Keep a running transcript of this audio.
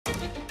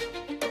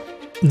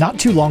Not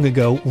too long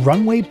ago,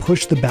 Runway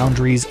pushed the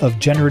boundaries of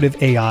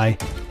generative AI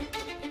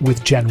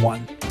with Gen-1,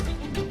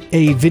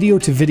 a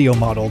video-to-video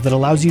model that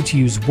allows you to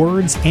use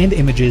words and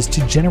images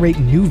to generate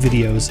new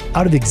videos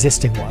out of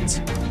existing ones.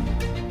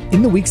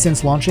 In the weeks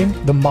since launching,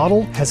 the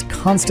model has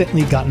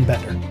constantly gotten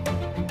better.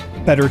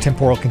 Better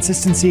temporal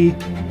consistency,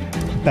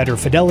 better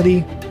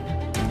fidelity,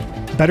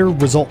 better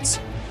results.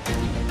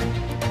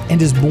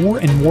 And as more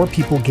and more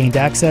people gained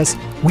access,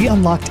 we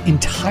unlocked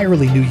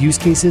entirely new use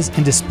cases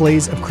and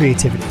displays of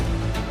creativity.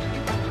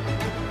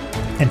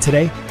 And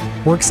today,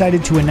 we're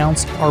excited to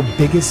announce our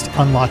biggest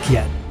unlock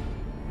yet: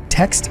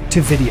 text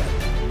to video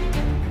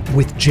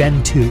with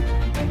Gen-2.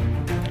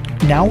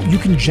 Now you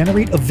can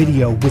generate a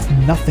video with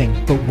nothing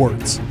but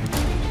words.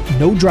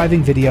 No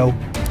driving video,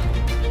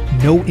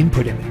 no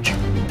input image.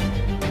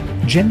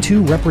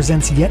 Gen-2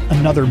 represents yet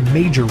another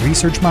major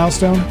research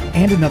milestone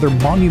and another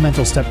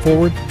monumental step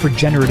forward for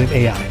generative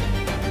AI.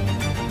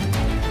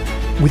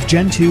 With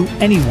Gen-2,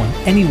 anyone,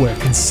 anywhere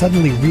can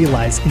suddenly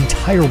realize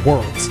entire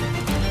worlds,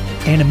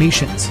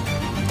 animations,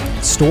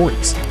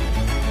 stories,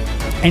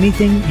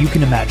 anything you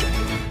can imagine.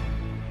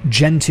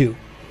 Gen-2,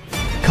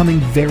 coming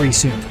very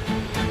soon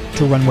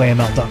to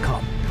runwayml.com.